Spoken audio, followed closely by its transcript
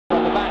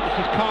This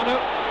is Kanu.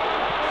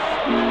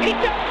 He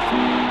does!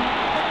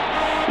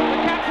 The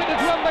captain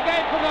has won the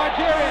game for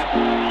Nigeria.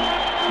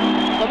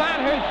 The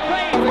man who's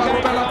saved the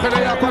game for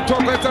Nigeria.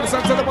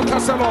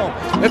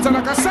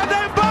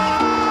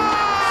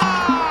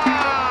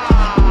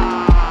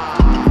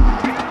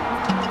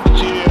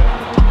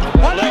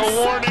 No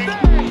warning.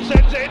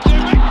 Sends it to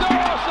Victor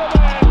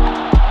Osimhen.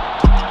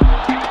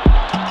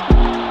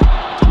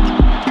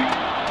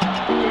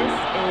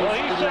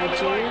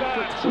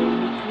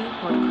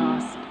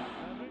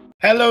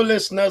 Hello,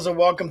 listeners, and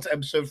welcome to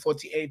episode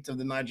 48 of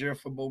the Nigeria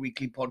Football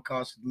Weekly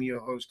podcast with me, your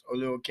host,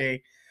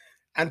 Oluoke.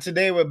 And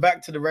today we're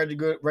back to the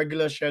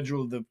regular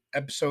schedule of the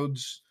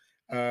episodes.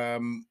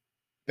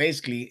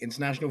 Basically,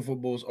 international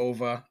football's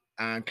over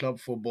and club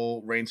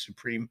football reigns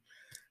supreme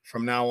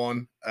from now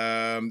on.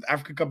 The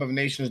Africa Cup of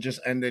Nations just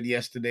ended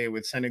yesterday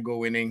with Senegal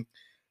winning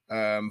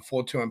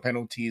 4-2 on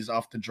penalties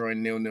after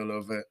drawing 0-0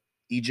 over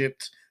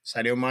Egypt.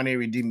 Sadio Mane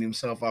redeemed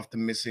himself after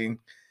missing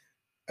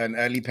an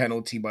early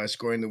penalty by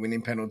scoring the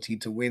winning penalty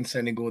to win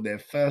Senegal their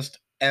first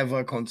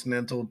ever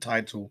continental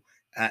title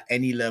at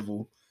any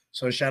level.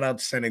 So shout out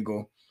to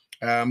Senegal.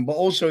 But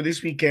also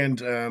this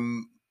weekend,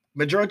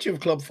 majority of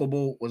club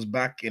football was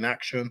back in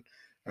action,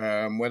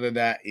 whether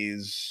that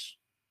is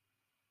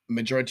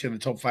majority of the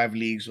top 5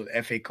 leagues or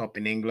the FA Cup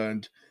in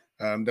England.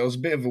 There was a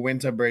bit of a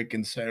winter break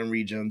in certain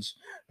regions,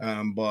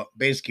 but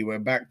basically we're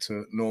back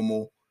to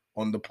normal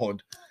on the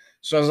pod.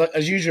 So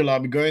as usual, I'll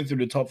be going through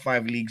the top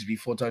 5 leagues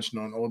before touching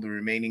on all the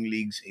remaining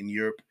leagues in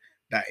Europe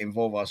that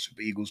involve our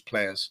Super Eagles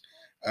players.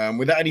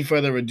 Without any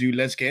further ado,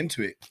 let's get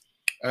into it.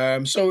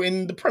 So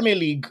in the Premier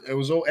League, it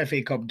was all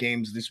FA Cup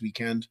games this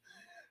weekend.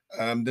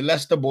 The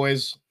Leicester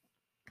boys,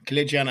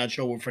 Kelechi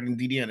Iheanacho, Wilfred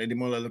Ndidi, and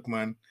Ademola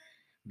Lookman,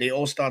 they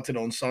all started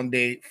on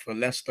Sunday for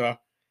Leicester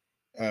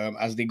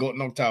as they got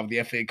knocked out of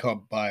the FA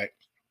Cup by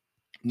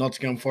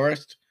Nottingham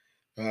Forest.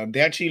 They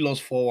actually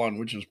lost 4-1,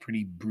 which was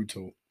pretty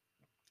brutal.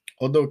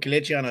 Although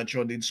Kelechi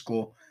Iheanacho did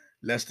score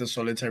Leicester's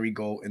solitary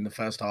goal in the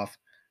first half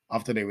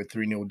after they were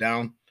 3-0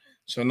 down.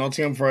 So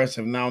Nottingham Forest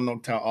have now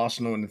knocked out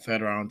Arsenal in the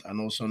third round and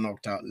also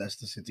knocked out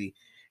Leicester City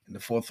in the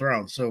fourth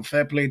round. So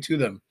fair play to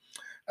them.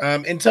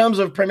 In terms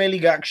of Premier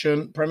League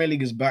action, Premier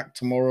League is back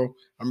tomorrow.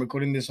 I'm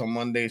recording this on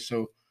Monday,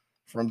 so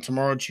from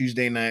tomorrow,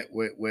 Tuesday night,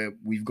 where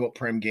we've got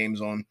Prem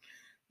games on.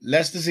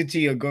 Leicester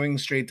City are going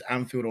straight to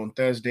Anfield on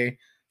Thursday,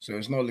 so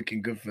it's not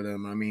looking good for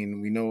them. I mean,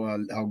 we know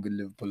how good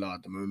Liverpool are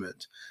at the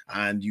moment.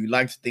 And you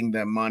like to think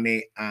that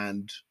Mane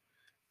and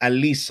at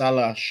least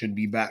Salah should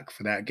be back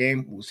for that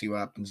game. We'll see what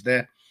happens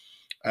there.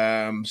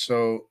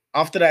 So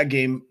after that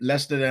game,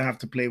 Leicester then have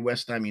to play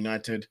West Ham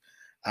United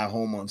at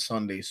home on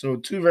Sunday. So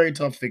 2 very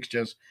tough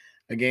fixtures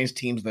against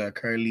teams that are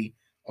currently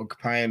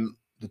occupying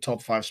the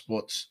top 5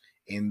 spots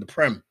in the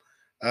Prem.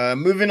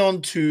 Moving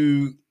on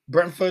to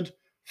Brentford,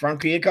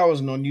 Frank Rijeka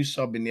was no new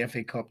sub in the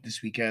FA Cup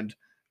this weekend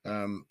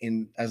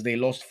as they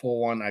lost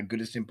 4-1 at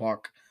Goodison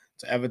Park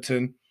to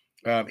Everton.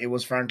 It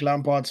was Frank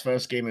Lampard's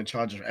first game in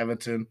charge of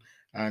Everton,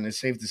 and it's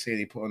safe to say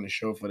they put on a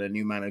show for their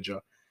new manager.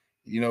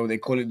 You know, they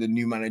call it the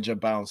new manager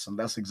bounce, and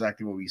that's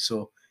exactly what we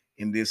saw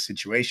in this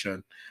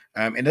situation.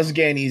 It doesn't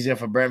get any easier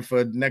for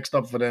Brentford. Next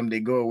up for them, they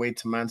go away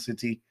to Man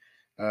City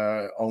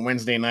on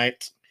Wednesday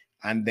night,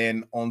 and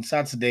then on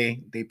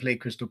Saturday, they play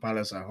Crystal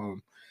Palace at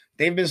home.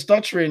 They've been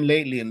stuttering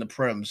lately in the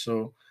Prem,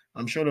 so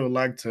I'm sure they'll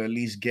like to at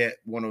least get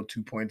 1 or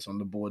 2 points on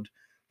the board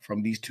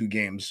from these 2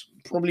 games.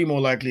 Probably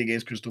more likely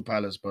against Crystal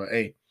Palace, but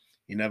hey,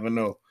 you never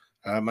know.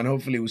 And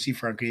hopefully we'll see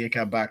Frank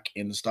Rijeka back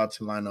in the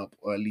starting lineup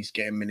or at least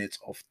getting minutes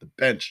off the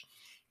bench.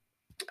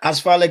 As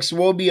for Alex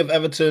Iwobi of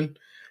Everton,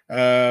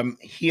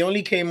 he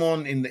only came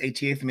on in the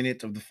 88th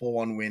minute of the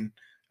 4-1 win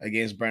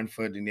against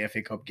Brentford in the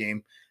FA Cup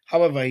game.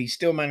 However, he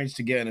still managed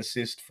to get an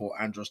assist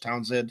for Andros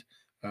Townsend,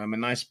 a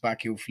nice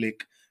backheel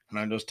flick, and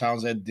Andros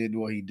Townsend did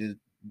what he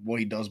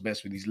does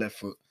best with his left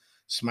foot,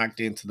 smacked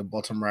into the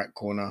bottom right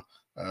corner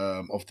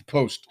of the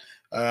post.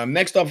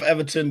 Next up,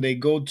 Everton, they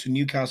go to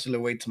Newcastle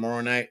away tomorrow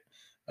night.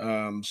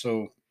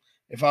 So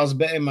if I was a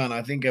betting man,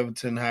 I think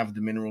Everton have the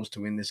minerals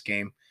to win this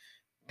game.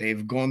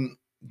 They've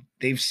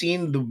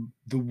seen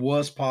the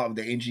worst part of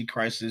the injury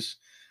crisis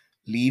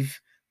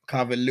leave.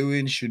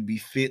 Calvert-Lewin should be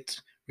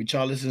fit.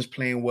 Richarlison's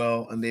playing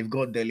well, and they've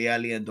got Dele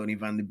Alli and Donny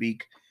van de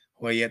Beek,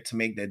 who are yet to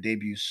make their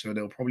debuts, so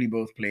they'll probably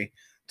both play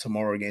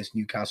tomorrow against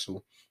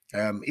Newcastle.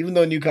 Even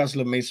though Newcastle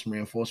have made some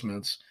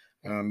reinforcements,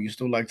 you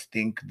still like to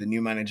think the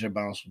new manager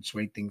bounce would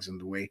sway things in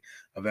the way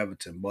of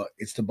Everton, but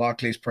it's the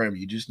Barclays Prem.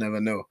 You just never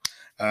know.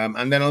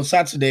 And then on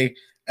Saturday,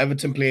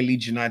 Everton play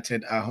Leeds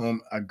United at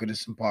home at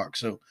Goodison Park.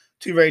 So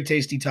 2 very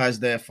tasty ties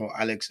there for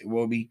Alex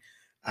Iwobi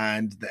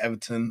and the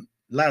Everton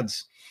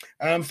lads.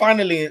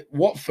 Finally,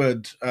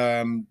 Watford,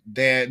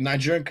 their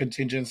Nigerian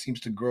contingent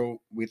seems to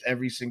grow with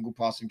every single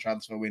passing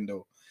transfer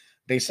window.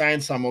 They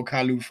signed Samuel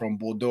Kalu from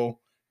Bordeaux.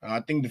 I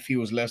think the fee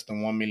was less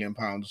than £1 million,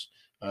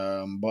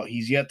 but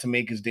he's yet to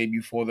make his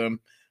debut for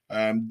them.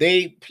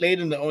 They played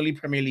in the only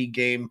Premier League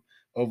game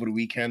over the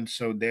weekend,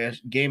 so their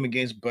game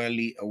against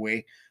Burnley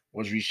away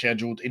was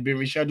rescheduled. It'd been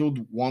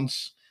rescheduled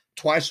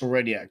twice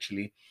already,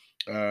 actually.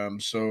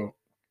 So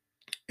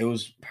It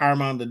was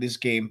paramount that this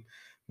game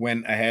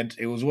went ahead.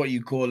 It was what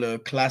you call a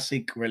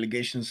classic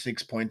relegation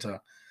 6-pointer.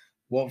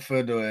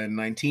 Watford were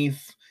 19th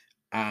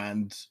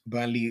and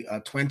Burnley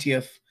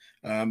 20th.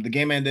 The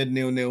game ended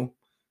 0-0.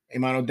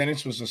 Emmanuel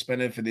Dennis was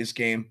suspended for this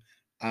game,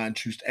 and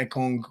Troost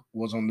Ekong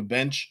was on the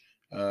bench.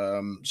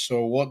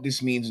 So what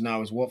this means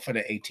now is Watford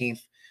at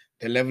 18th.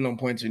 They're level on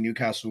points with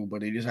Newcastle,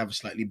 but they just have a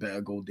slightly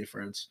better goal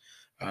difference.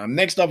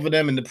 Next up for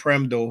them in the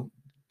Prem, though,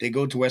 they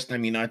go to West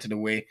Ham United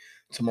away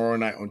tomorrow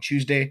night on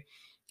Tuesday,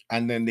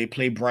 and then they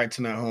play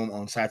Brighton at home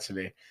on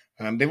Saturday.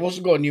 They've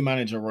also got a new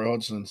manager, Roy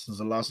Hodgson, since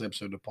the last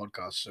episode of the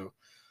podcast. So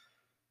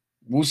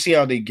we'll see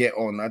how they get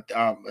on.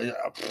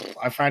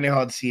 I find it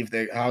hard to see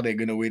if how they're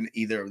going to win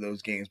either of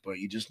those games, but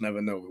you just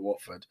never know with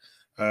Watford.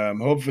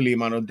 Hopefully,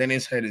 Emmanuel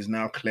Dennis' head is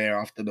now clear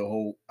after the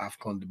whole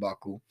AFCON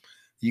debacle.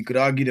 You could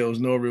argue there was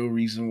no real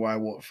reason why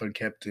Watford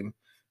kept him,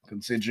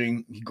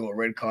 considering he got a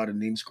red card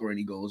and didn't score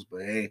any goals.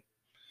 But hey,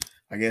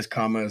 I guess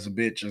karma is a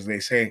bitch, as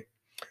they say.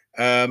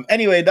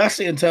 Anyway,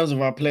 that's it in terms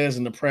of our players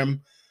in the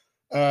Prem.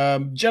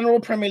 General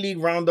Premier League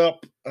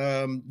roundup.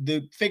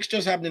 The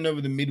fixtures happening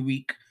over the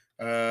midweek.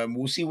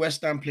 We'll see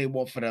West Ham play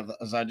Watford,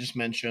 as I just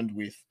mentioned,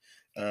 with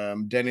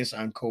Dennis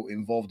and Co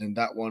involved in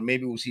that one.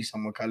 Maybe we'll see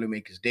Samuel Kalou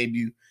make his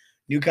debut.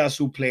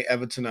 Newcastle play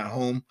Everton at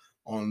home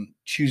on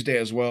Tuesday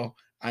as well.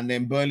 And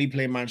then Burnley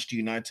play Manchester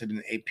United in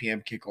an 8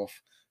 p.m. kickoff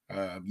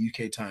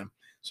UK time.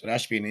 So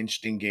that should be an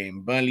interesting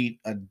game.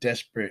 Burnley are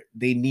desperate.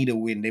 They need a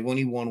win. They've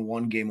only won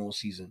one game all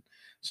season.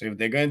 So if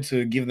they're going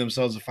to give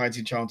themselves a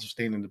fighting chance of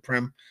staying in the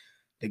Prem,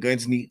 they're going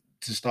to need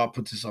to start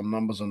putting some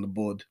numbers on the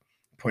board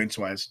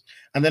points-wise.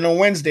 And then on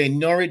Wednesday,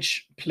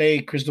 Norwich play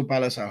Crystal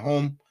Palace at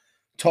home.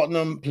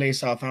 Tottenham play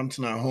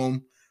Southampton at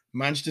home.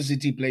 Manchester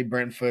City play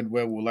Brentford,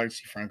 where we'll like to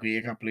see Frank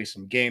Rijeka play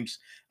some games.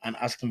 And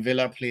Aston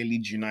Villa play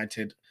Leeds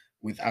United,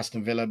 with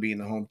Aston Villa being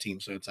the home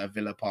team. So it's at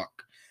Villa Park.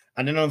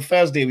 And then on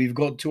Thursday, we've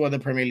got two other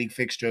Premier League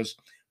fixtures.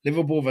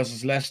 Liverpool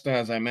versus Leicester,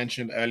 as I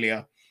mentioned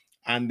earlier.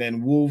 And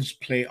then Wolves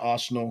play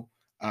Arsenal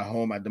at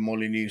home at the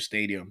Molineux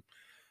Stadium.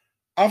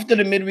 After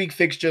the midweek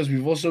fixtures,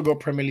 we've also got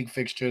Premier League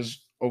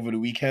fixtures over the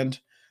weekend.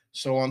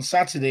 So on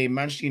Saturday,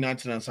 Manchester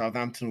United and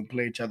Southampton will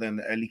play each other in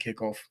the early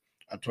kickoff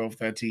at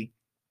 12:30.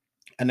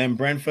 And then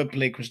Brentford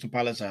play Crystal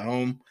Palace at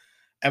home.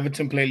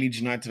 Everton play Leeds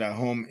United at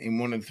home in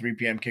 1 and 3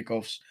 p.m.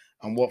 kickoffs.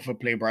 And Watford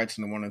play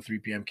Brighton in 1 and 3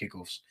 p.m.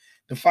 kickoffs.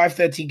 The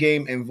 5:30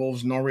 game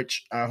involves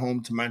Norwich at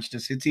home to Manchester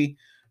City.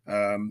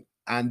 And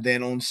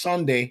then on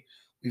Sunday,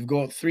 we've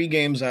got 3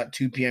 games at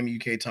 2 p.m.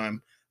 UK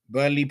time.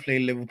 Burnley play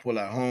Liverpool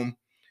at home.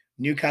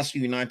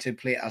 Newcastle United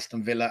play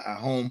Aston Villa at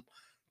home.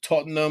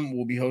 Tottenham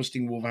will be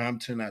hosting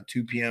Wolverhampton at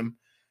 2 p.m.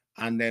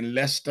 And then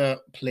Leicester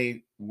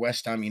play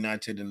West Ham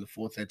United in the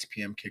 4:30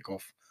 p.m.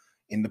 kickoff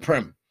in the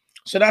Prem.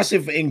 So that's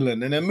it for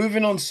England. And then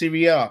moving on to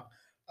Serie A.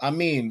 I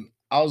mean,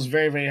 I was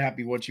very, very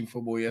happy watching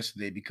football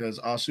yesterday because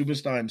our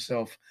superstar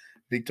himself,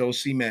 Victor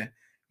Osimhen,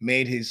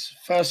 made his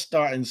first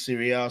start in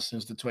Serie A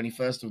since the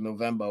 21st of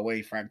November away.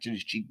 He fractured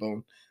his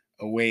cheekbone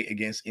away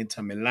against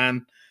Inter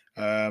Milan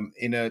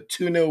in a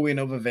 2-0 win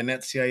over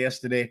Venezia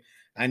yesterday.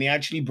 And he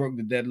actually broke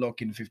the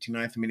deadlock in the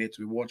 59th minute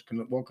with what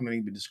can only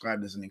be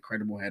described as an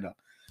incredible header.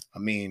 I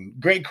mean,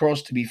 great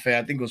cross, to be fair.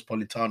 I think it was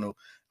Politano.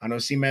 And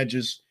Osimhen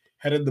just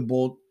headed the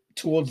ball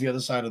towards the other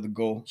side of the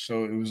goal.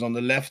 So it was on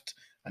the left,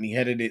 and he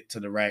headed it to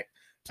the right.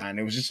 And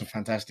it was just a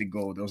fantastic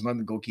goal. There was nothing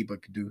the goalkeeper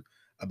could do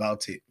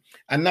about it.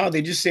 And now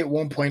they just sit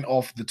 1 point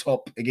off the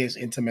top against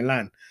Inter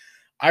Milan.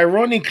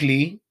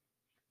 Ironically,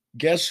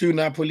 guess who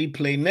Napoli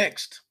play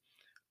next?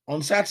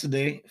 On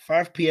Saturday,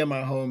 5 p.m.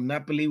 at home,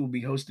 Napoli will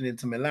be hosting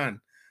Inter Milan.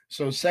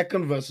 So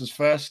second versus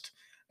first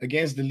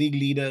against the league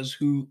leaders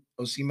who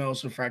Osimhen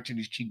also fractured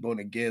his cheekbone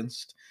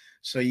against.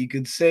 So you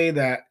could say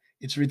that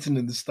it's written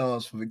in the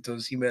stars for Victor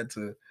Osimhen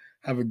to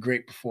have a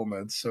great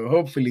performance. So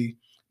hopefully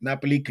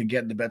Napoli could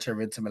get the better of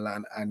Inter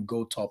Milan and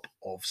go top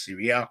of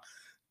Serie A.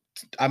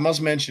 I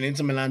must mention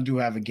Inter Milan do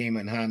have a game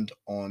in hand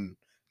on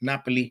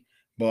Napoli.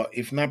 But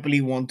if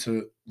Napoli want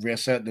to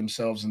reassert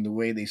themselves in the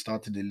way they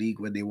started the league,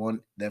 where they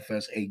won their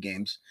first 8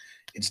 games,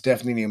 it's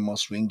definitely a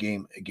must-win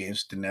game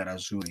against the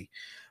Nerazzurri.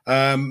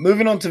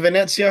 Moving on to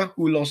Venezia,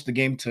 who lost the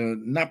game to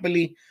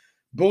Napoli.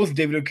 Both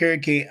David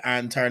Okereke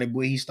and Tyrone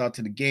Ebuehi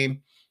started the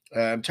game.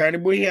 Tyrone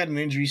Ebuehi had an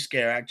injury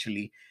scare,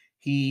 actually.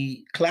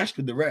 He clashed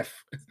with the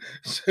ref.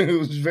 So it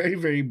was very,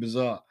 very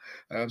bizarre.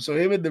 So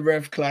him and the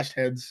ref clashed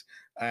heads,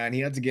 and he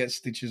had to get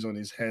stitches on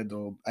his head,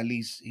 or at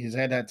least his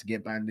head had to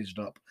get bandaged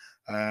up.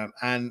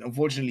 And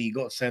unfortunately, he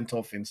got sent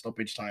off in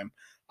stoppage time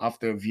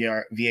after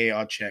a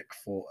VAR check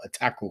for a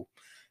tackle.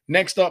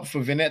 Next up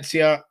for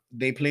Venezia,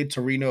 they played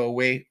Torino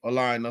away.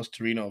 Ola knows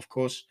Torino, of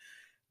course.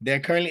 They're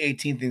currently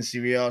 18th in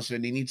Serie A, so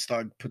they need to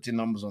start putting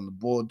numbers on the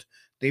board.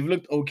 They've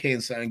looked okay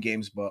in certain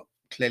games, but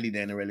clearly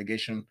they're in a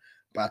relegation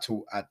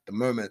battle at the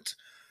moment.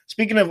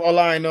 Speaking of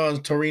Ola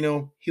and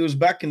Torino, he was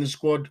back in the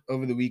squad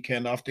over the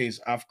weekend after his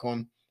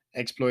AFCON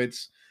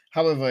exploits.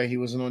 However, he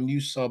was an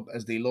unused sub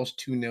as they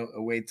lost 2-0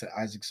 away to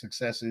Isaac's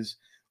successors,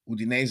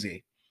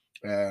 Udinese.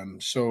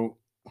 So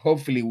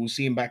hopefully we'll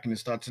see him back in the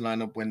starting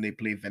lineup when they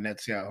play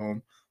Venezia at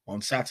home on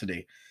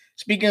Saturday.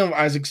 Speaking of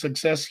Isaac's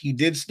success, he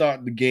did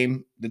start the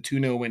game, the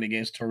 2-0 win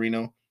against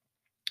Torino.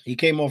 He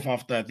came off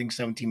after, I think,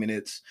 70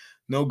 minutes.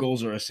 No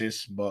goals or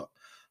assists, but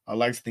I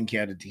like to think he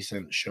had a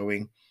decent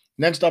showing.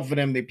 Next up for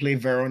them, they play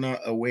Verona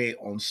away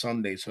on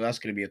Sunday. So that's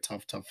going to be a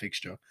tough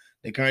fixture.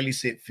 They currently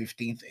sit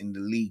 15th in the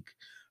league.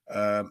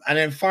 And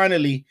then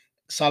finally,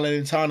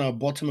 Salernitana,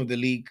 bottom of the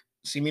league.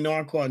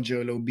 Simeonaco and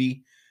Joel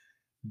Obi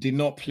did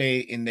not play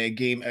in their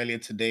game earlier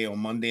today on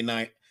Monday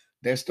night.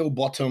 They're still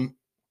bottom,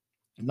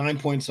 9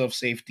 points off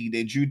safety.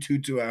 They drew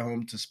 2-2 at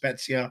home to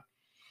Spezia.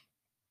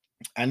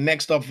 And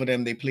next up for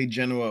them, they play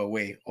Genoa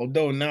away.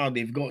 Although now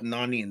they've got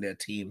Nani in their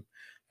team.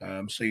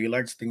 So you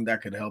like to think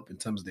that could help in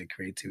terms of their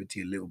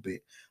creativity a little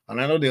bit. And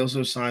I know they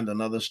also signed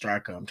another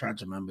striker. I'm trying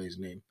to remember his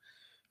name.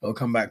 It'll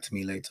come back to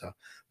me later.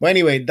 But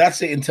anyway,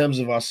 that's it in terms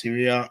of our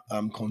Serie A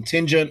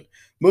contingent.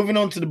 Moving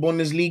on to the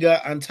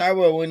Bundesliga, and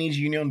Taiwo Awoni's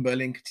Union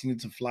Berlin continue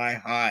to fly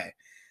high.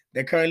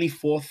 They're currently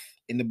 4th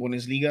in the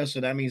Bundesliga,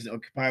 so that means they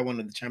occupy one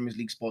of the Champions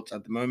League spots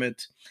at the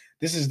moment.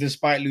 This is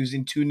despite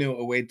losing 2-0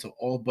 away to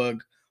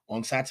Aalborg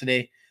on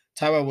Saturday.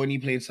 Taiwo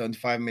Awoni played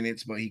 75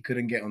 minutes, but he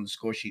couldn't get on the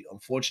score sheet,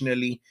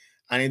 unfortunately.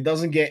 And it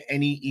doesn't get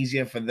any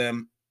easier for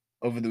them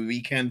over the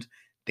weekend.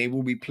 They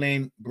will be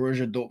playing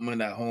Borussia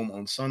Dortmund at home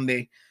on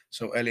Sunday.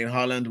 So Erling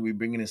Haaland will be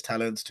bringing his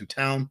talents to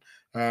town.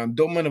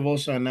 Dortmund have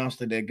also announced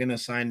that they're going to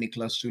sign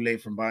Niklas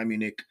Süle from Bayern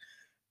Munich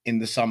in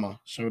the summer.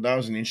 So that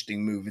was an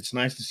interesting move. It's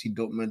nice to see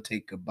Dortmund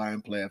take a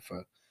Bayern player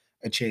for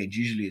a change.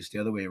 Usually it's the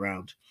other way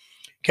around.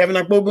 Kevin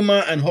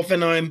Akpoguma and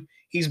Hoffenheim,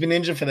 he's been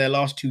injured for their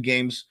last 2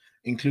 games,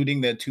 including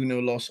their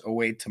 2-0 loss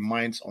away to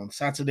Mainz on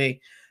Saturday.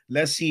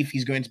 Let's see if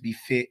he's going to be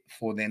fit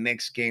for their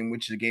next game,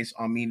 which is against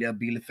Arminia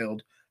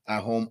Bielefeld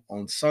at home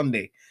on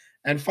Sunday.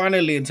 And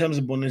finally, in terms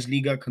of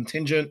Bundesliga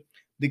contingent,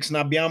 Dixon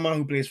Abiyama,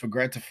 who plays for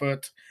Greuther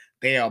Fürth,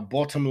 they are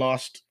bottom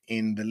last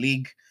in the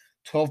league,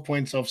 12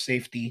 points off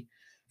safety.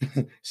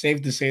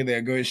 Safe to say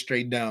they're going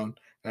straight down.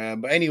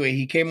 But anyway,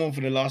 he came on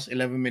for the last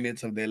 11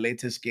 minutes of their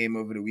latest game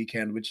over the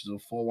weekend, which is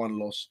a 4-1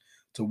 loss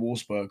to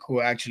Wolfsburg, who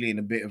are actually in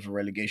a bit of a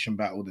relegation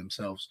battle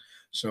themselves.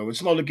 So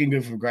it's not looking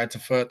good for Greuther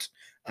Fürth.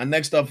 And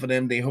next up for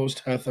them, they host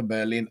Hertha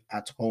Berlin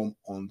at home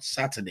on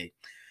Saturday.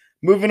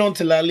 Moving on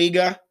to La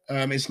Liga,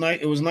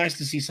 it was nice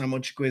to see Samuel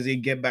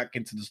Chukwueze get back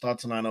into the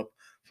starting lineup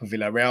for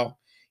Villarreal.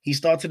 He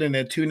started in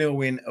their 2-0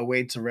 win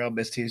away to Real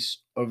Betis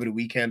over the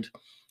weekend.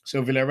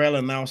 So Villarreal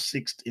are now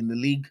 6th in the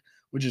league,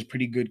 which is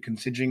pretty good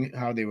considering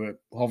how they were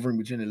hovering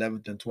between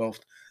 11th and 12th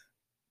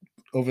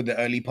over the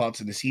early parts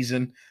of the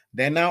season.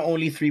 They're now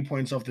only 3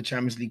 points off the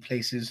Champions League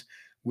places,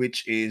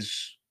 which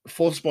is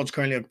 4th spots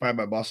currently occupied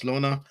by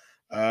Barcelona.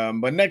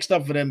 But next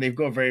up for them, they've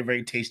got a very,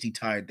 very tasty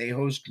tie. They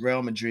host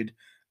Real Madrid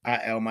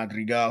at El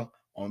Madrigal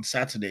on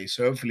Saturday.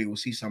 So hopefully we'll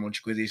see Samuel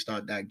Chukwueze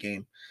start that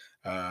game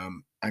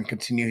and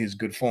continue his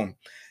good form.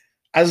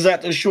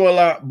 Azat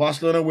Oshoala,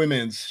 Barcelona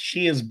women's,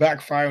 she is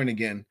back firing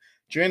again.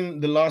 During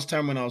the last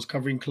time when I was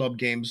covering club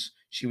games,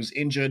 she was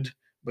injured,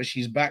 but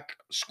she's back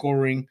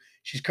scoring.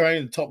 She's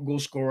currently the top goal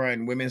scorer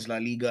in Women's La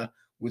Liga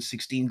with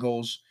 16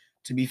 goals.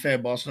 To be fair,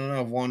 Barcelona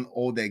have won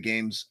all their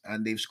games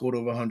and they've scored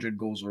over 100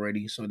 goals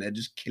already, so they're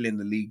just killing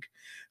the league.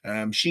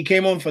 She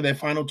came on for their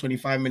final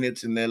 25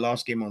 minutes in their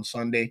last game on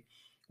Sunday,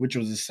 which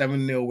was a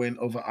 7-0 win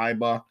over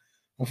Eibar.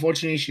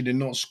 Unfortunately, she did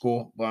not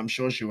score, but I'm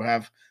sure she will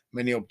have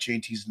many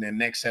opportunities in their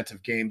next set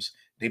of games.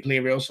 They play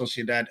Real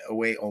Sociedad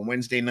away on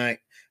Wednesday night,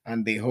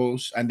 and they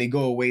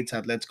go away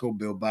to Atletico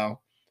Bilbao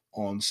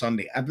on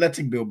Sunday.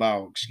 Athletic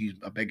Bilbao,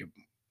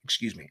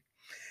 excuse me.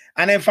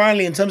 And then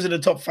finally, in terms of the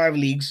top 5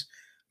 leagues,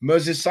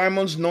 Moses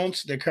Simon's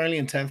Nantes, they're currently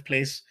in 10th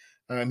place.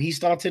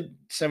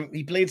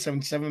 He played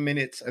 77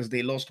 minutes as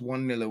they lost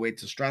 1-0 away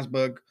to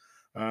Strasbourg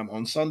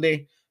on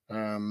Sunday.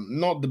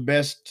 Not the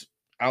best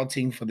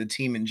outing for the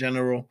team in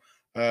general.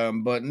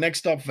 But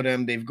next up for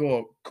them, they've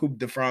got Coupe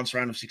de France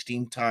round of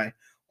 16 tie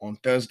on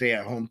Thursday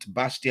at home to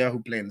Bastia, who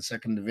play in the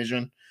 2nd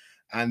division.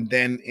 And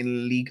then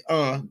in Ligue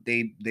 1,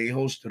 they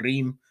host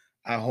Reims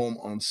at home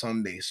on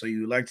Sunday. So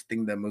you like to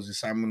think that Moses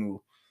Simon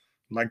will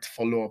like to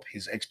follow up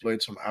his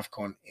exploits from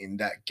AFCON in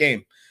that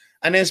game.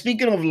 And then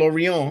speaking of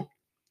Lorient,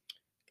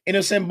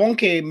 Innocent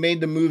Bonke made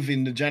the move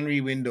in the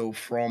January window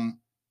from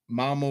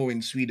Malmo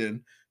in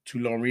Sweden to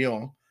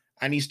Lorient.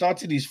 And he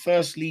started his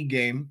first league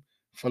game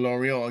for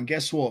Lorient. And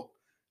guess what?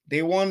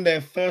 They won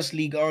their first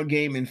Ligue 1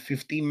 game in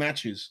 15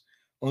 matches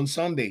on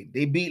Sunday.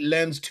 They beat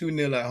Lens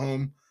 2-0 at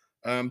home.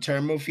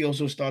 Terry Murphy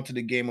also started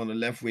the game on the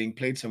left wing,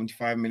 played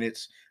 75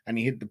 minutes, and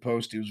he hit the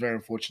post. He was very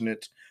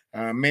unfortunate.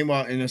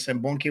 Meanwhile,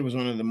 Innocent Bonke was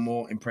one of the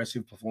more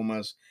impressive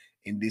performers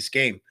in this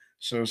game.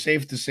 So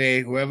safe to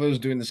say, whoever was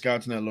doing the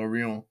scouting at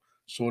Lorient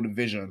saw the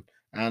vision.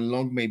 And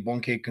long may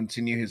Bonke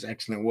continue his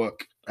excellent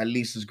work. At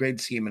least it's great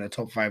to see him in a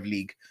top 5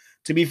 league.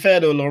 To be fair,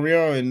 though,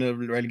 Lorient in the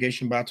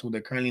relegation battle,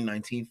 they're currently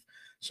 19th.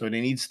 So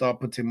they need to start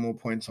putting more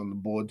points on the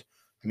board.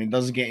 And it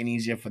doesn't get any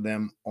easier for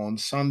them. On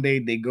Sunday,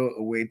 they go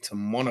away to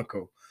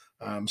Monaco.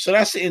 So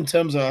that's it in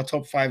terms of our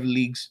top 5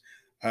 leagues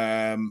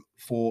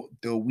for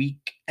the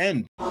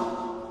weekend. You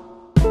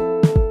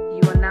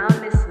are now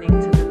listening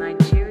to the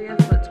Nigeria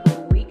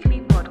Football Weekly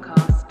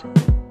podcast.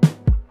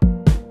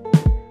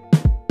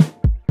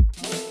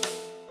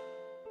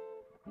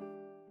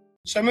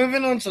 So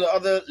moving on to the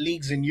other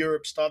leagues in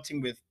Europe,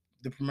 starting with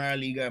the Premier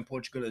Liga in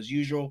Portugal as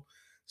usual.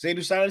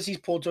 Zedu Sanusi's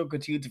Porto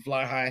continue to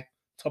fly high,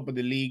 top of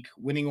the league,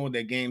 winning all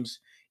their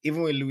games,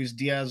 even with Luis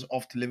Diaz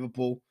off to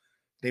Liverpool.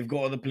 They've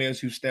got other players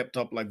who stepped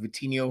up like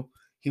Vitinho.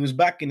 He was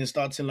back in the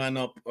starting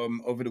lineup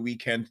over the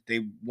weekend.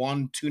 They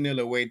won 2-0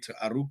 away to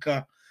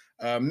Aruca.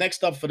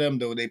 Next up for them,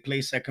 though, they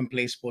play second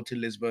place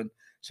Sporting Lisbon.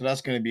 So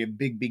that's going to be a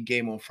big, big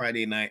game on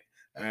Friday night.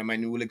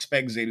 And you will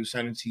expect Zedu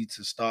Sanusi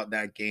to start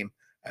that game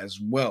as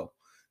well.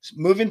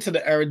 Moving to the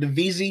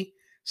Eredivisie,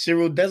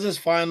 Cyril Dez's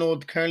final,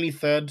 currently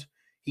third.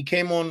 He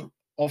came on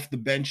off the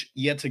bench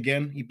yet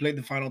again. He played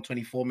the final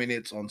 24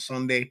 minutes on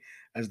Sunday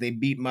as they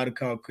beat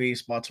Marca Okoye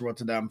Sparta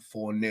Rotterdam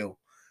 4-0.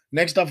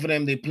 Next up for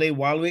them, they play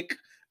Walwick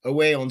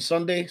away on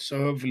Sunday, so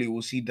hopefully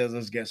we'll see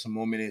Dezes get some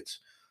more minutes,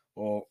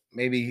 or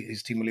maybe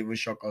his team will even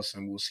shock us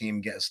and we'll see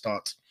him get a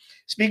start.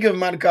 Speaking of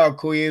Marca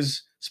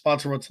Okoye's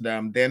Sparta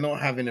Rotterdam, they're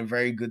not having a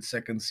very good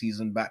second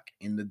season back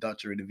in the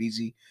Dutch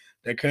Eredivisie.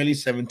 They're currently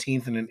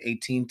 17th in an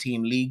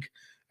 18-team league.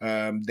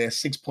 They're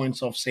 6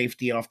 points off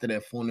safety after their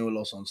 4-0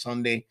 loss on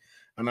Sunday.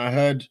 And I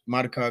heard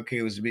Marca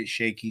Okoye was a bit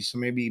shaky, so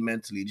maybe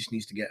mentally he just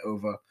needs to get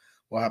over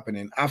what happened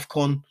in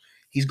AFCON.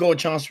 He's got a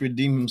chance to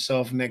redeem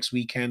himself next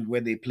weekend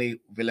where they play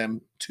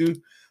Willem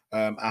 2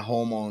 at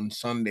home on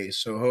Sunday.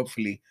 So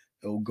hopefully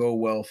it will go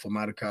well for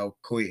Marca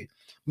Okoye.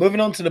 Moving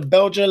on to the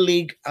Belgian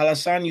League,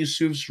 Alassane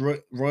Youssouf's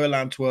Royal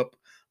Antwerp.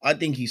 I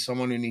think he's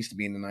someone who needs to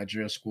be in the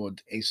Nigeria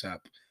squad ASAP,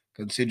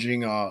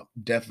 considering our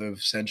depth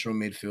of central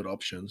midfield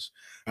options.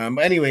 But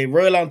anyway,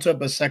 Royal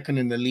Antwerp are second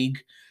in the league.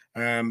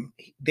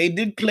 They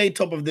did play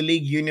top of the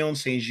league Union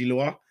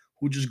Saint-Gilloise,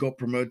 who just got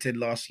promoted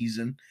last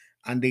season,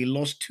 and they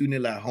lost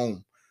 2-0 at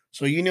home.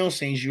 So Union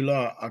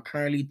Saint-Gilloise are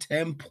currently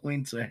 10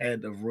 points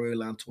ahead of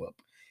Royal Antwerp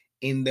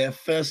in their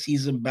first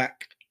season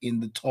back in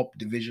the top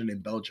division in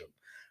Belgium.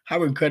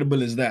 How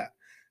incredible is that?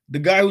 The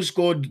guy who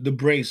scored the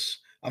brace,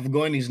 I've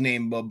forgotten his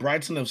name, but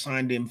Brighton have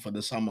signed him for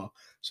the summer.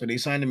 So they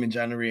signed him in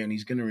January and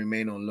he's going to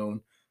remain on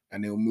loan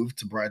and he'll move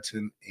to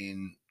Brighton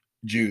in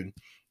June.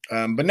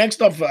 But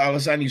next up for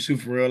Alassane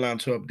Youssouf Royal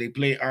Antwerp, they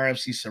play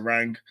RFC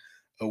Sarang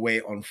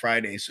away on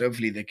Friday. So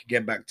hopefully they can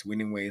get back to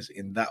winning ways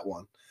in that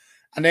one.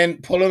 And then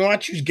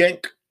Polonwachu's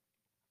Genk.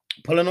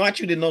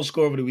 Polonwachu did not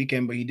score over the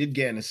weekend, but he did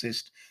get an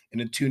assist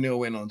in a 2-0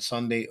 win on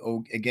Sunday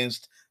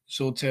against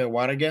Zulte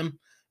Waregem.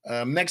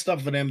 Next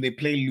up for them, they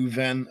play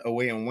Louvain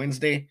away on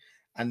Wednesday,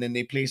 and then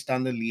they play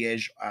Standard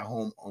Liège at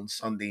home on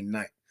Sunday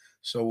night.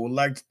 So we'd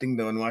like to think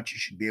that Onwachu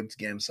should be able to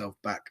get himself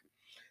back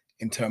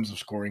in terms of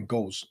scoring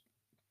goals.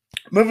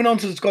 Moving on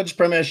to the Scottish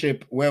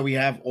Premiership, where we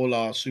have all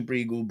our Super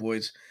Eagle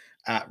boys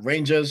at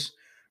Rangers.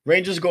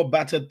 Rangers got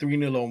battered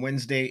 3-0 on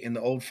Wednesday in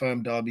the Old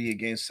Firm derby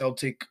against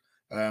Celtic.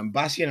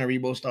 Bassi and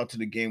Aribo started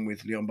the game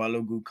with Leon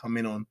Balogun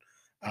coming on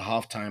at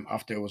halftime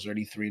after it was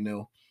already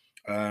 3-0.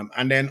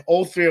 And then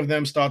all three of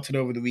them started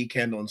over the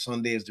weekend on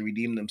Sunday as they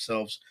redeemed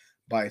themselves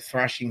by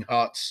thrashing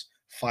Hearts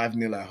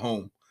 5-0 at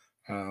home.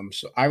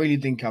 So I really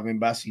think Kevin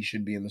Bassi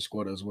should be in the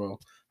squad as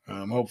well.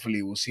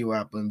 Hopefully we'll see what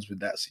happens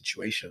with that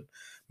situation.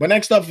 But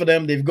next up for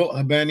them, they've got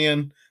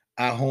Hibernian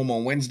at home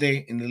on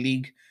Wednesday in the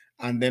league.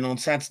 And then on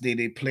Saturday,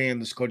 they play in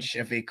the Scottish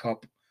FA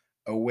Cup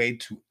away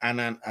to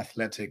Annan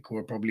Athletic, who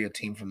are probably a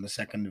team from the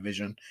second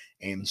division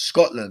in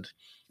Scotland.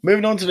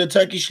 Moving on to the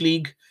Turkish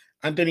League,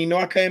 Anthony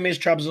Nwakaeme's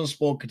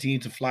Trabzonspor continue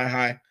to fly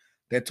high.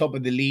 They're top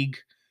of the league.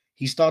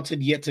 He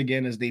started yet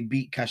again as they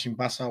beat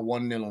Kashimpasa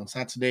 1-0 on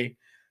Saturday.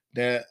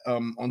 They're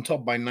on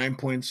top by 9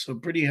 points, so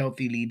pretty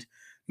healthy lead.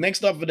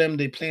 Next up for them,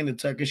 they play in the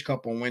Turkish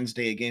Cup on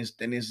Wednesday against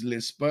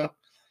Denizlispor.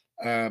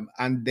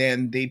 And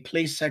then they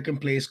play second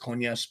place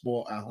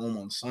Konyaspor at home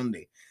on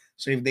Sunday.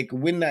 So if they could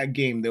win that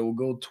game, they will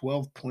go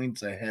 12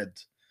 points ahead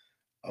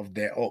of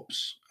their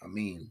ops. I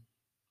mean,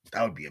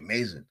 that would be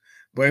amazing.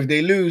 But if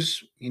they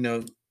lose,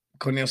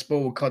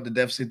 Konyaspor will cut the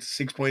deficit to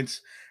 6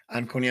 points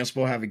and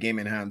Konyaspor have a game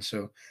in hand.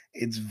 So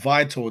it's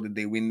vital that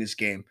they win this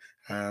game.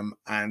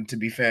 And to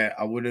be fair,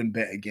 I wouldn't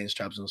bet against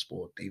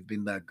Trabzonspor. They've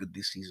been that good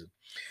this season.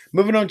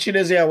 Moving on,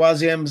 Chideze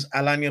Awaziem's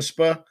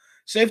Alanyaspor.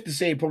 Safe to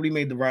say, he probably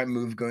made the right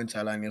move going to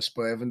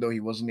Alanyaspor, even though he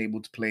wasn't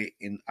able to play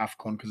in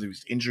AFCON because of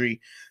his injury.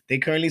 They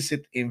currently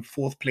sit in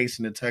fourth place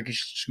in the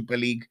Turkish Super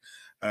League.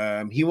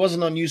 He was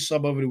an unused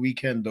sub over the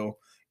weekend, though,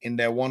 in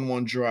their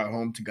 1-1 draw at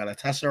home to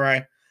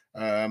Galatasaray.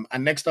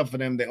 And next up for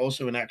them, they're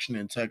also in action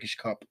in Turkish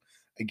Cup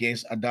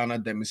against Adana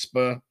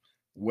Demirspor,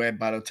 where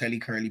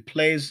Balotelli currently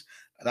plays.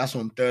 That's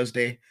on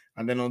Thursday.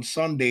 And then on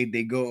Sunday,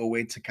 they go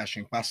away to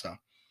Kashimpasa.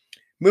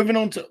 Moving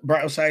on to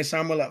Brightosai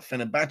Samuel at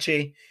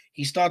Fenerbahce.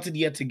 He started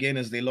yet again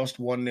as they lost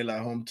 1-0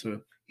 at home to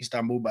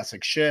Istanbul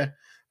Basaksehir.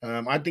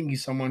 I think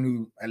he's someone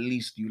who, at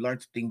least, you like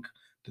to think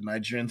the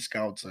Nigerian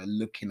scouts are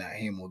looking at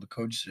him, or the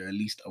coaches are at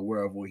least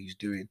aware of what he's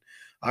doing.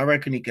 I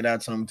reckon he could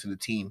add something to the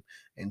team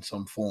in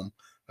some form.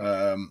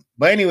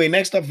 But anyway,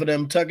 next up for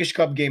them, Turkish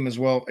Cup game as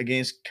well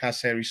against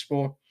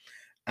Kayserispor.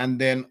 And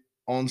then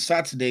on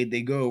Saturday,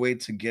 they go away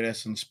to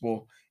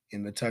Giresunspor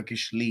in the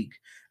Turkish League.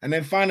 And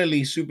then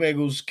finally, Super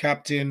Eagles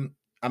captain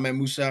Ahmed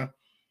Musa.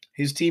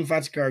 His team,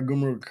 Fatih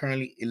Karagümrük, are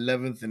currently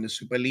 11th in the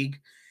Super League.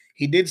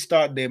 He did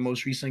start their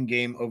most recent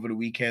game over the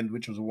weekend,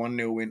 which was a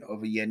 1-0 win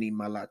over Yeni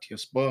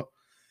Malatyaspor.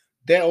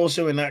 They're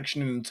also in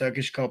action in the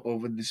Turkish Cup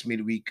over this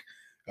midweek.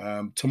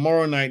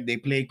 Tomorrow night, they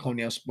play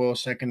Konyaspor,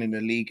 second in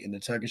the league in the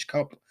Turkish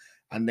Cup,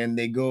 and then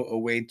they go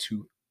away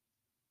to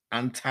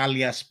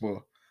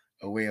Antalyaspor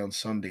away on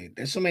Sunday.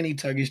 There's so many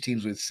Turkish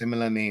teams with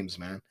similar names,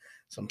 man.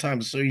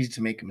 Sometimes it's so easy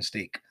to make a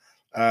mistake.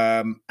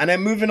 And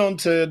then moving on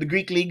to the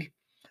Greek league,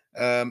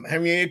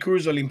 Henry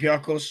Cruz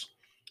Olympiakos.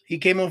 He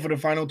came on for the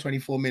final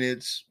 24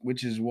 minutes,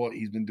 which is what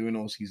he's been doing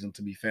all season,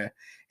 to be fair,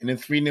 in a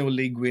 3-0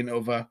 league win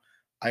over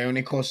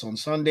Ionikos on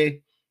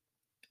Sunday.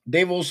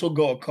 They've also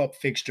got a cup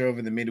fixture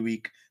over the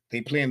midweek.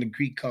 They play in the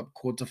Greek Cup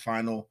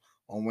quarterfinal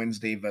on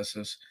Wednesday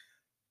versus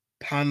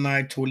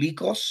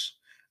Panathinaikos.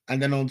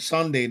 And then on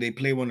Sunday, they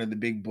play one of the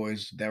big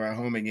boys. They're at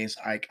home against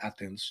AEK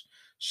Athens.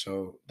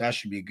 So that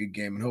should be a good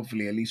game. And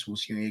hopefully, at least we'll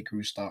see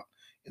Ekuru start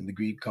in the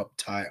Greek Cup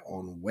tie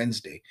on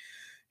Wednesday.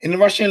 In the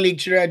Russian League,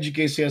 Chirag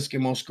CSKA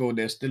Moscow,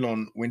 they're still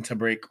on winter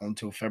break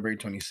until February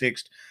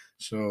 26th.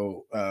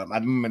 So at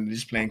the moment, they're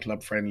just playing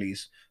club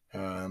friendlies.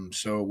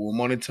 So we'll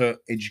monitor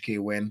HK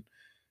when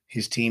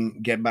his team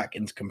get back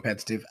into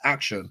competitive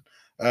action.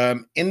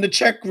 In the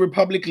Czech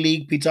Republic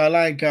League, Peter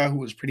Alainka, who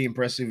was pretty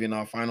impressive in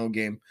our final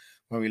game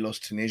when we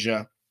lost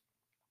Tunisia.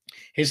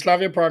 His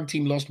Slavia Prague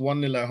team lost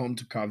 1-0 at home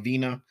to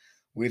Karvina,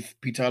 with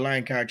Peter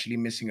Alainka actually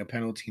missing a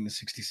penalty in the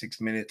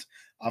 66th minute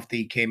after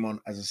he came on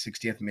as a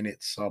 60th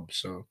minute sub.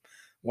 So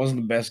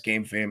wasn't the best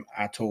game for him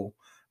at all.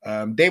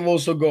 They've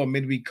also got a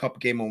midweek cup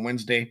game on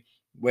Wednesday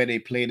where they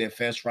play their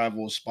first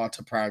rival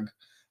Sparta Prague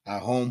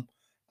at home.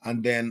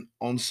 And then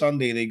on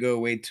Sunday, they go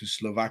away to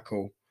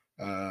Slovako.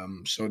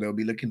 So they'll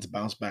be looking to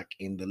bounce back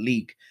in the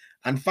league.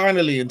 And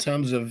finally, in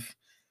terms of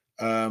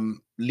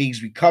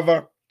leagues we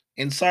cover,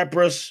 in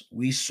Cyprus,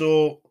 we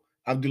saw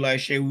Abdullahi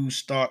Shehu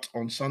start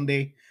on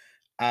Sunday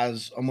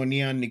as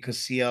Omonia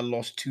Nicosia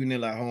lost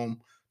 2-0 at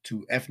home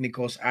to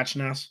Ethnikos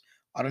Achnas.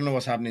 I don't know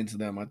what's happening to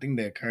them. I think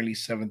they're currently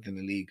 7th in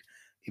the league,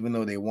 even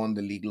though they won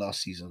the league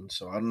last season.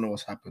 So I don't know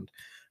what's happened.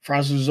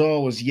 Francis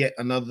Zor was yet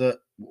an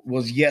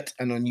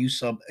unused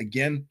sub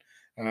again.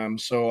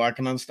 So I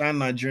can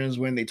understand Nigerians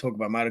when they talk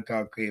about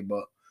Maduka Okoye,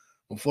 but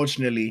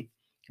unfortunately,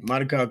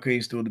 Maduka Okoye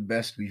is still the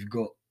best we've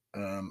got.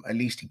 At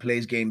least he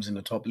plays games in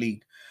the top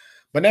league.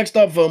 But next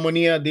up for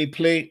Omonia, they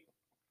play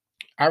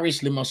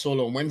Aris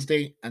Limassol on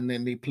Wednesday, and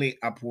then they play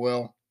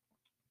Apoel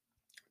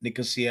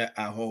Nicosia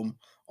at home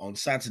on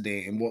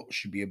Saturday in what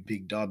should be a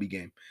big derby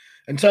game.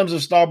 In terms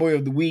of Starboy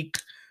of the Week,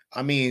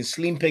 I mean,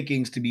 slim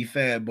pickings to be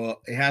fair, but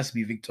it has to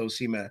be Victor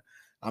Osimhen.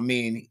 I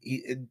mean,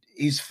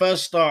 his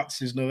first start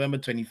since November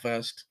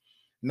 21st.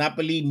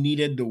 Napoli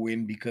needed the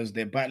win because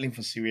they're battling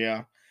for Serie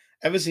A.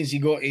 Ever since he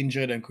got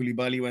injured and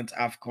Koulibaly went to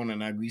AFCON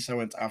and Aguisa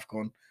went to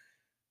AFCON,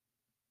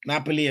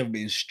 Napoli have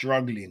been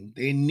struggling.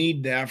 They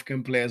need the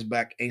African players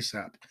back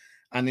ASAP.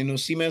 And in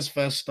Osimhen's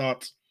first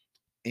start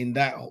in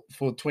that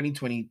for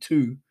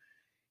 2022,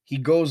 he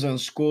goes and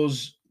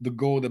scores the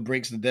goal that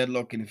breaks the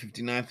deadlock in the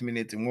 59th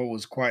minute in what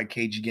was quite a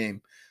cagey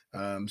game.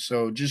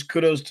 So just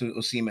kudos to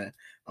Osimhen.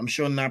 I'm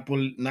sure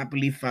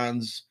Napoli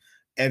fans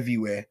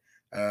everywhere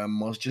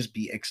must just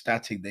be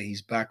ecstatic that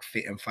he's back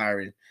fit and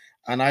firing.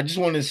 And I just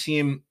want to see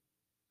him,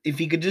 if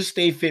he could just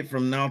stay fit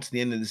from now to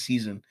the end of the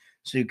season,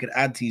 so he could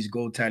add to his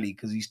goal tally,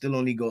 because he still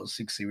only got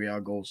 6 Serie A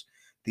goals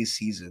this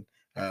season.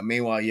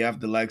 Meanwhile, you have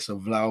the likes of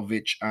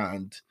Vlahovic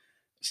and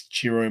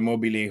Ciro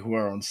Immobile who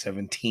are on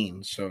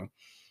 17. So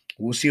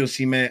we'll see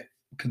Osimhen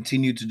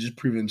continue to just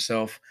prove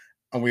himself.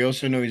 And we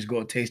also know he's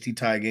got a tasty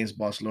tie against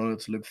Barcelona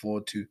to look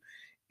forward to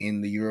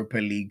in the Europa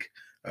League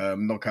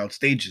knockout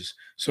stages.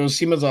 So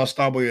Osimhen's our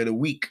Starboy of the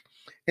Week.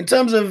 In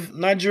terms of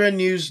Nigerian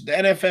news, the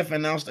NFF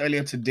announced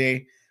earlier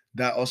today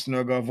that Austin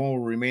Ogavon will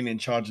remain in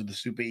charge of the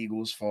Super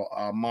Eagles for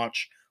our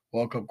March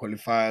World Cup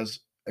qualifiers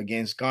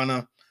against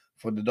Ghana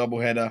for the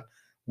doubleheader,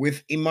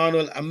 with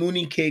Emmanuel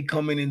Amunike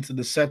coming into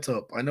the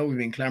setup. I know we've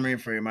been clamoring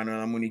for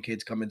Emmanuel Amunike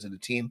to come into the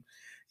team.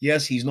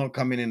 Yes, he's not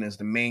coming in as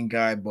the main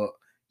guy, but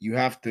you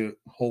have to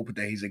hope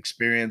that his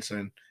experience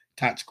and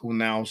tactical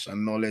nous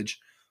and knowledge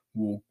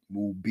will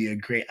be a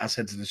great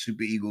asset to the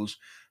Super Eagles.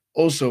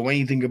 Also, when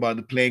you think about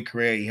the playing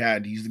career he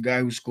had, he's the guy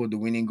who scored the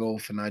winning goal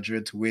for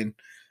Nigeria to win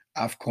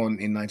AFCON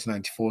in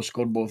 1994,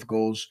 scored both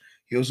goals.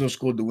 He also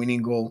scored the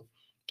winning goal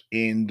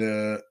in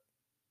the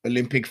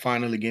Olympic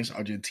final against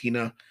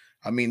Argentina.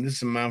 I mean, this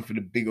is a man for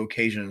the big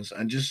occasions,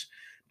 and just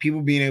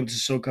people being able to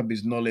soak up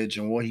his knowledge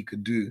and what he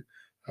could do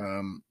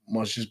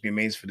must just be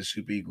amazing for the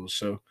Super Eagles.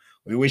 So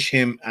we wish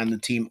him and the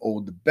team all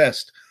the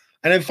best.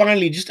 And then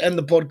finally, just to end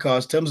the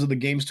podcast, in terms of the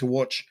games to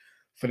watch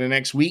for the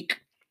next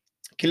week,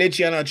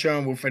 Kelechi Iheanacho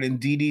and Wilfred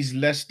Ndidi's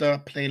Leicester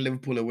playing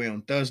Liverpool away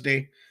on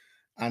Thursday.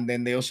 And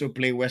then they also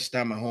play West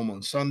Ham at home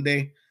on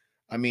Sunday.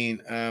 I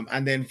mean,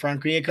 and then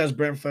Frank Onyeka's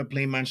Brentford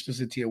playing Manchester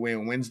City away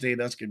on Wednesday.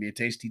 That's going to be a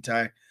tasty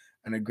tie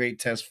and a great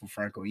test for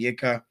Frank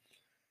Onyeka.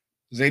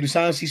 Zaidu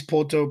Sanusi's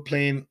Porto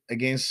playing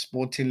against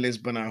Sporting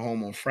Lisbon at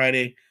home on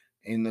Friday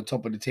in the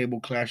top of the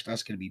table clash.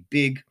 That's going to be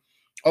big.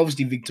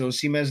 Obviously, Victor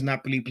Osimhen's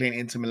Napoli playing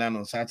Inter Milan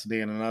on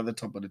Saturday in another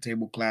top of the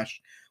table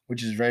clash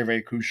which is very,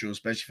 very crucial,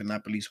 especially for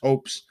Napoli's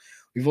hopes.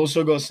 We've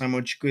also got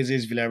Samuel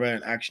Chukwueze's Villarreal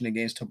in action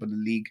against top of the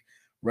league,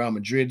 Real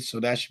Madrid, so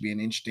that should be an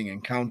interesting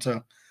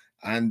encounter.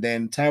 And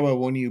then Taiwo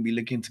Awoniyi will be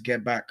looking to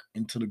get back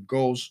into the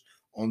goals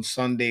on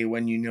Sunday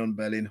when Union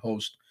Berlin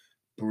host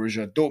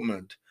Borussia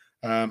Dortmund.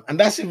 And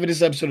that's it for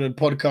this episode of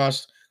the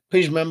podcast.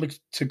 Please remember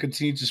to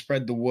continue to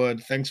spread the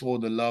word. Thanks for all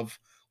the love.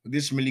 With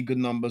this really good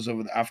numbers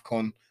over the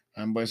AFCON,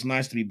 but it's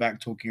nice to be back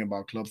talking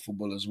about club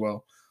football as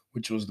well,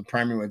 which was the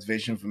primary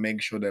motivation for making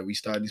sure that we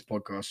started this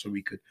podcast so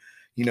we could,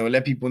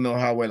 let people know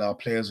how well our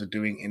players are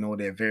doing in all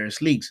their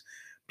various leagues.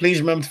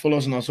 Please remember to follow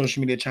us on our social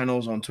media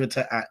channels on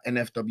Twitter at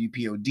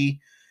NFWPOD.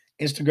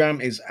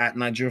 Instagram is at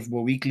Nigeria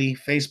Football Weekly,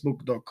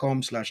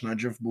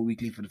 Facebook.com/Nigeria Football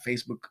Weekly for the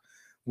Facebook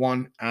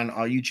one, and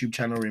our YouTube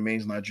channel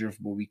remains Nigeria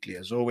Football Weekly.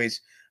 As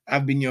always,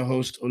 I've been your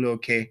host,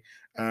 Oluoke.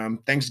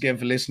 Thanks again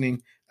for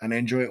listening, and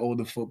enjoy all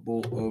the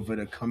football over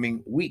the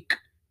coming week.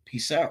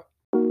 Peace out.